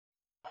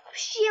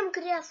Всем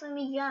привет, с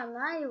вами я,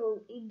 Найл,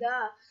 и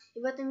да,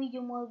 и в этом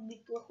видео может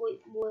быть плохой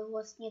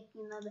голос, нет,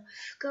 не надо.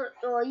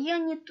 Я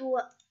не то.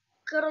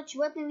 Короче,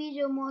 в этом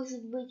видео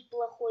может быть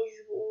плохой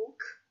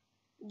звук,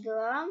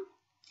 да,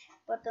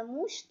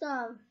 потому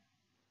что,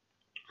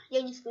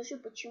 я не скажу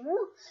почему.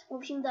 В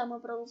общем, да, мы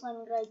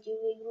продолжаем играть в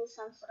игру с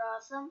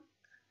разом,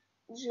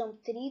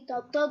 jump3,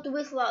 тут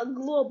вышло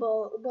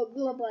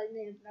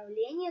глобальное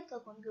обновление,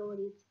 как он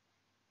говорит.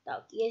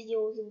 Так, я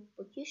сделал звук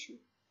потише.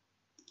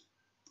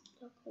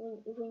 Так,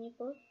 вы не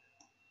против?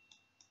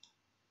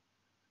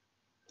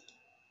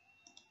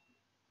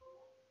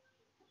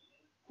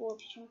 В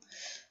общем,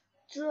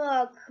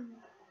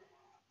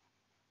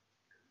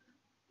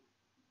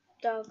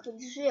 так,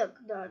 Джек,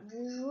 да,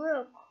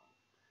 Джек.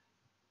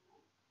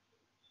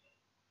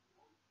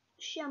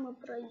 Сейчас мы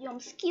пройдем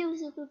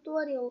skills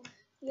туториал.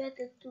 Я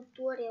этот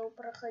туториал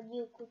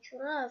проходил кучу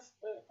раз,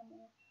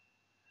 поэтому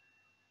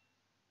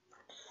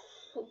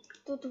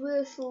тут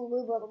вышел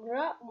выбор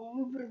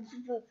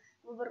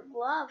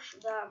глав,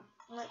 да.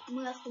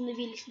 Мы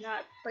остановились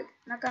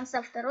на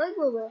конце второй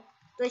главы.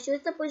 То есть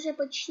это уже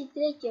почти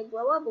третья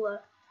глава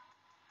была.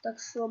 Так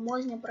что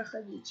можно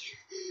проходить.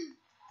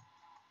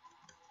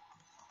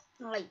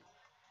 Ай.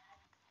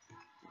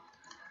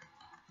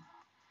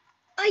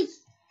 Ай!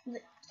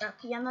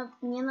 Так,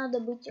 мне надо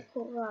быть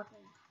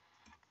аккуратным.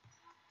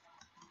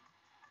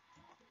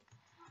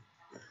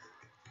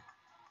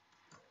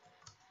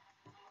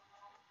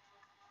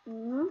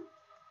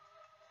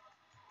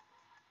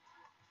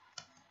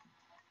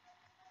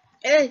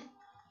 Эй,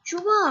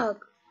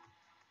 чувак!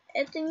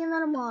 Это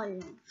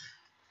ненормально.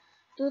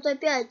 Тут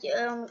опять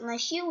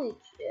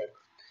насилует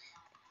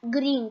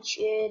Гринч,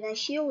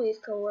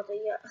 насилует кого-то.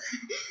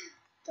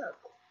 Так,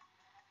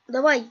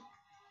 давай.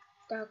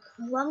 Так,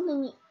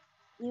 главное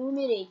не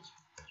умереть.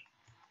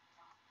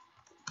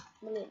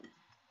 Блин.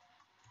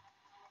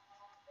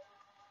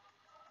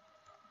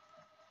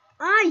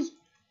 Ай!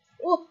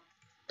 О,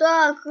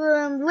 так,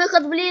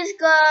 выход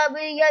близко.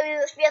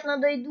 Я успешно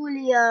дойду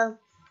ли я?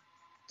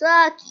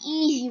 Так,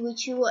 изи, вы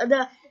чего?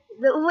 Да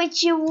вы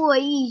чего,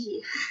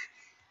 изи?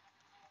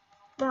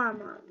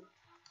 Мама.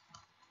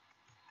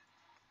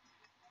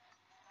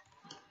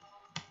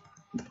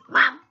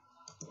 Мам!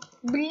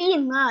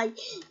 Блин, ай,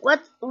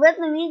 вот в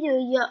этом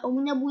видео у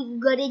меня будет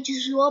гореть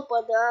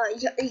жопа, да.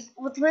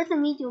 Вот в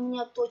этом видео у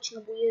меня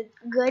точно будет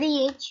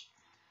гореть.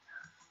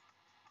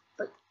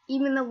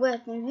 Именно в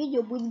этом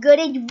видео будет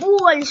гореть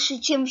больше,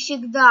 чем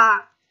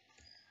всегда.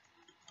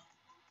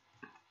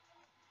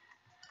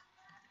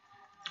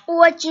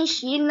 Очень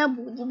сильно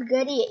будет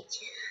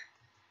гореть.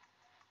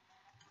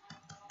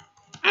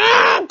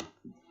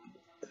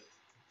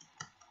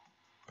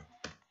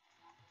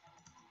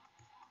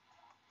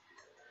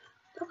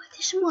 Давай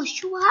ты сможешь,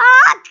 чувак!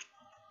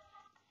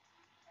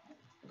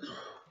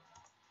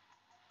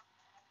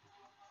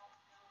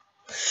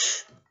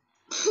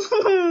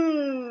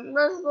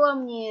 Нашло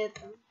мне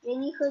это. Я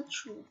не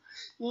хочу.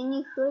 Я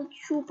не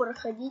хочу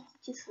проходить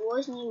эти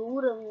сложные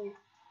уровни.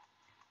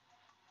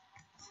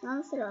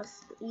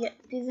 Раз.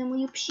 Ты за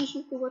мою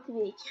психику в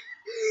ответе.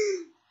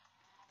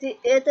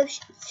 Это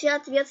вся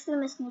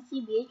ответственность на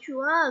тебе,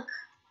 чувак.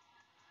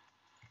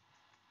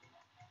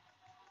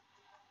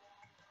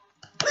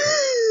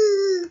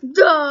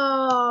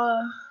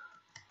 Да.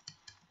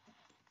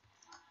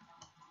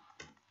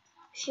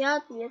 Вся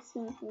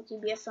ответственность на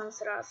тебе,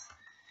 раз.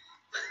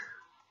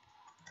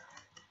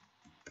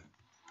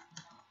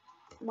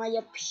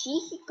 Моя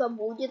психика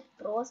будет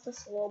просто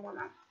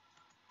сломана.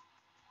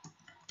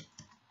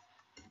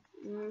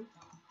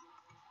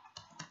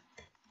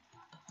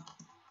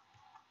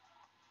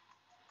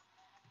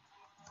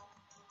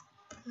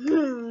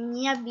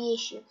 Меня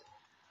бесит.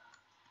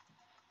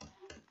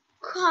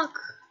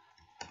 Как?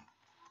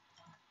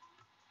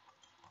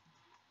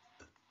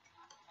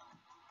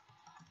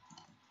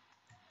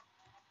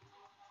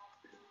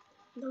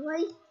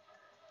 Давай.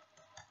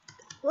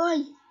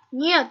 Ой,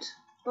 нет.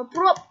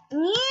 Нет.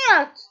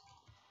 Нет.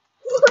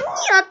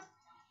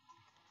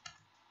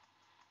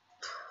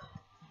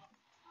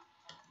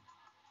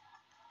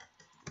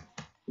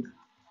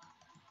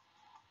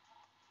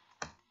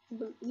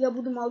 Я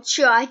буду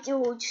молчать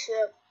лучше.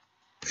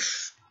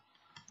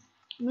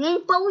 Мне не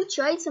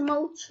получается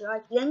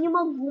молчать. Я не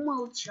могу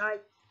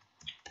молчать.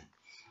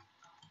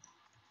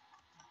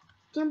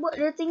 Тем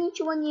более это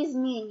ничего не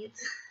изменит.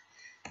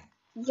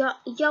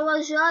 Я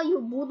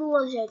лажаю, буду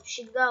лажать.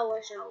 Всегда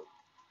лажал.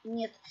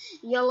 Нет,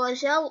 я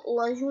лажал,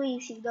 ложу и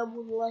всегда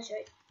буду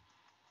лажать.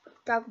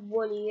 Так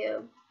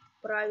более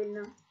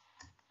правильно.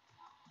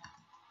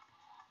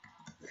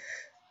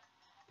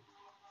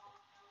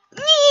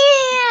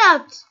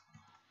 Нет!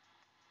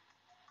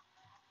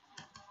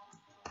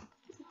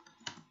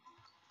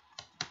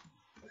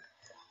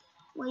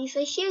 Мои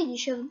соседи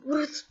сейчас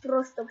будут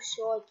просто в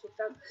шоке.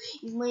 Там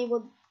из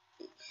моего...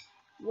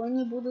 Я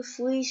не буду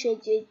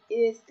слышать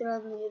эти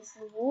странные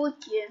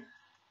звуки.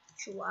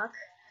 Чувак.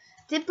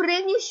 Ты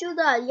прыгни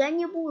сюда. Я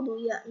не буду.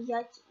 Я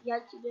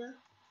тебя...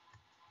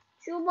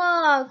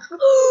 Чувак.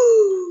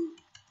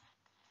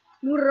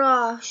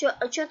 Ура! А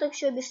что так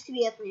все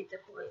бесцветный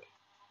такой?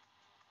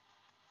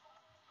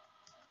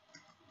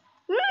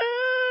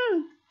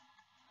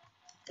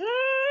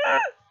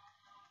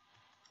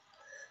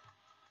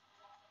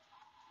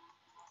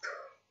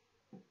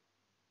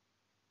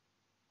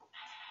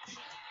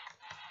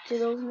 Ты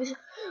должен бежать.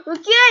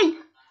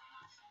 Окей!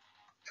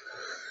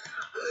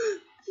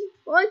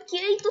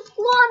 Окей, тут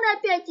клоны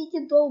опять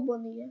эти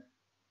долбаные.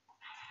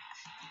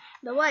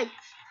 Давай.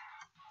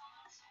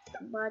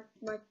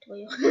 Мать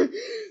твою.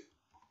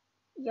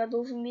 Я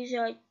должен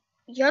бежать.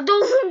 Я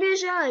должен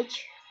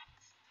бежать.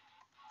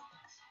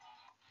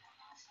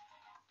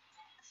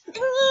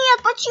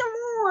 Нет,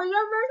 почему?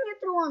 Я даже не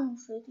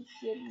тронулся этой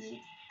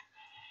херней.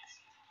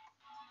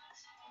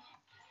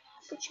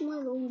 Почему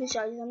я должен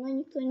бежать? За мной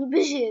никто не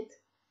бежит.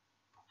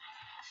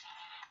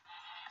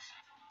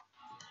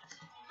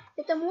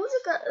 Эта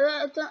музыка,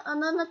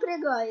 она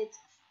напрягает.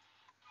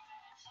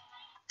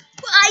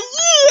 А,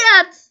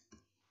 нет!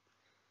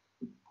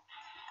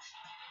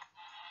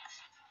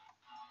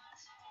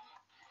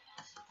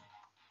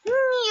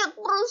 Нет,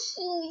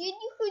 прошу, я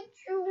не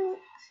хочу.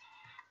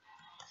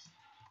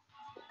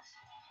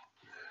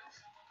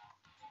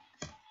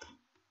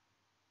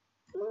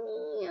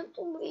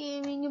 Нету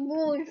времени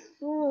больше.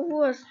 О,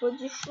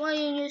 Господи, что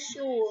я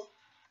несу?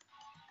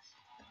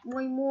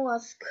 Мой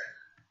мозг.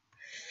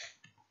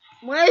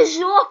 Моя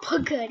жопа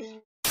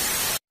горит.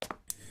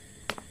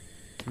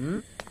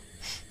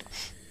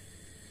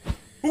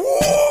 О,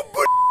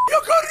 блин, я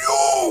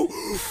горю!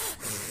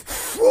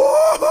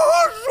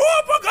 О,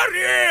 жопа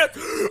горит!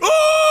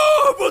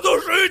 О,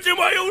 потушите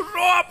мою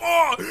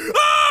жопу!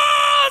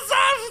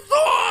 За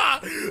что?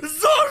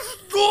 За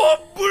что,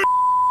 блин?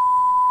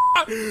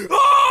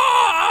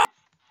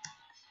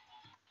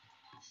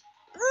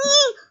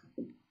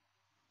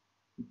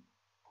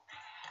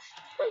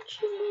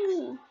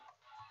 Почему?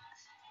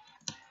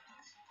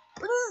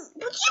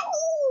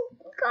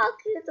 Почему? Как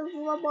это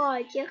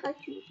взломать? Я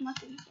хочу,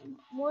 смотрите,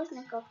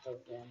 можно как-то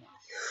взломать.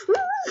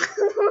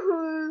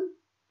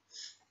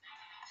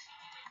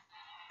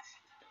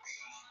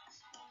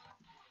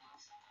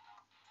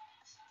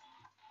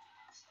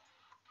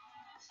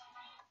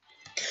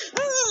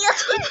 Нет,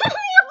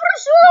 я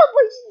прошел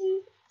почти.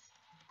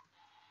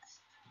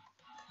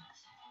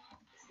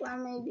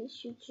 Самая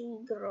бесючая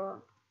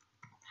игра.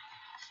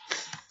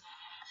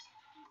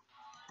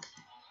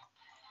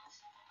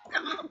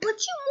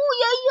 Почему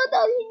я ее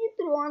даже не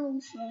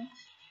тронулся?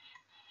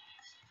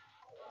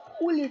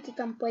 Хули ты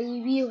там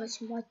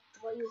появилась, мать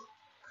твою?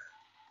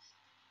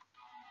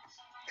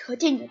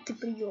 Хотя нет, ты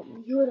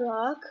приемный.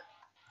 Дурак.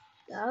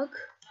 Так.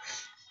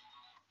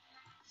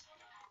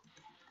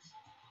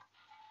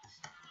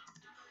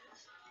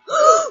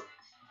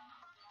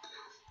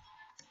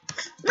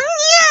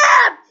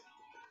 Нет!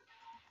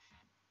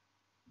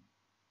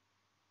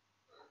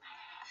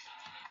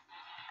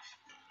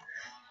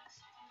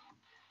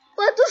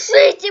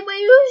 Потушите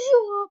мою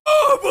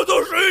жопу!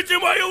 Потушите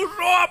мою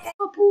жопу!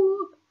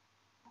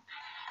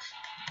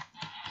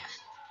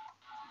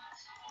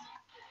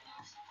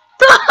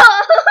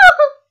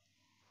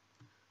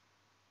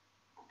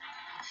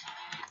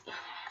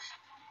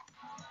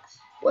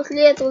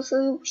 После этого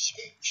свою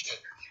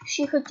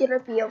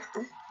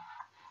психотерапевту.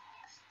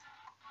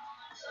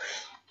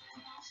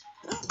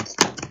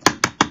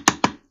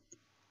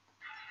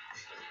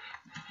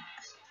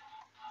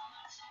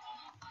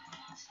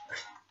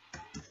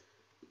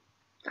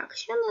 Так,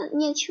 все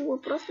ничего,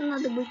 просто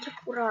надо быть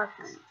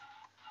аккуратным.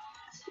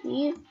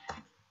 И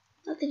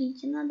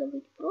смотрите, надо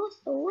быть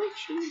просто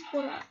очень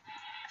аккуратным.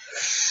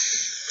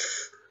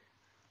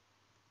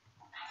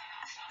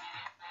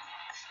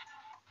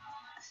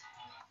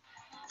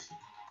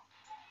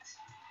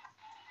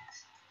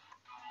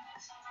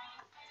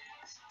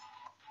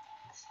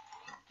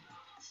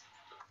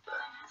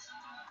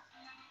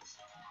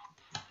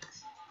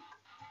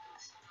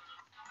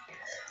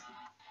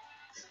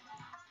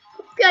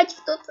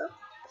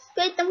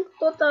 Опять там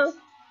кто-то,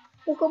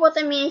 у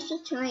кого-то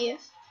месячные,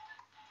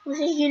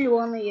 уже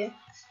зеленые.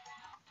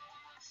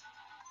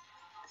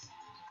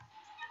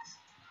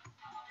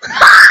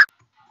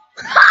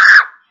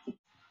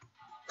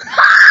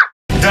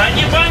 Да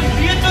не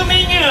бомбит у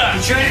меня!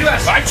 Ты чё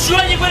орёшь? А чё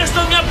они говорят,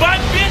 что у меня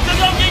бомбит,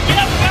 когда у меня не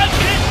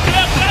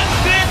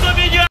бомбит у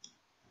меня?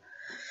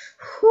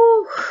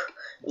 Фух,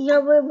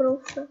 я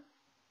выбрался.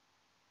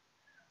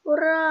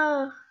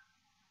 Ура!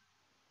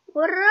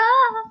 Ура!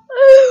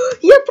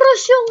 Я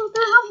прошел это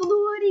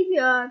говно,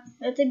 ребят.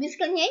 Это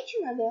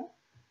бесконечно, да?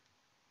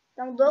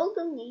 Там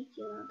долго мне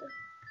идти надо.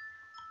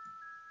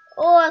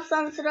 О,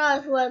 сам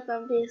сразу в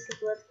этом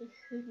пишет.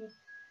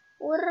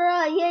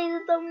 Ура, я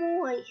иду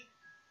домой.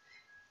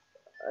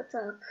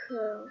 Так.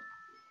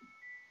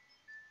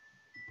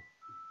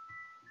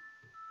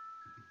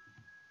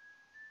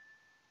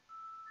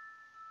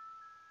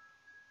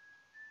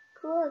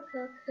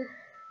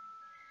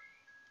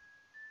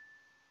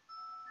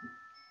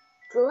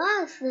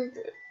 Классно.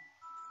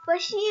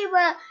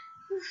 Спасибо.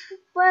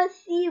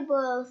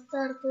 Спасибо,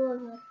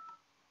 Стартовер.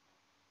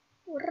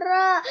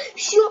 Ура!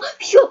 Все,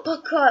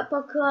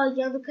 пока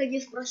я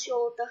наконец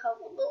прошел это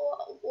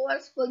говно.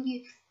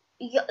 Господи,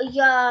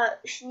 я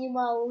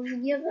снимал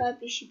вне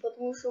записи,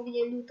 потому что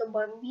меня люто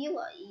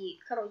бомбило. И,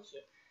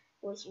 короче,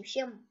 в общем,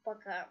 всем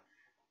пока.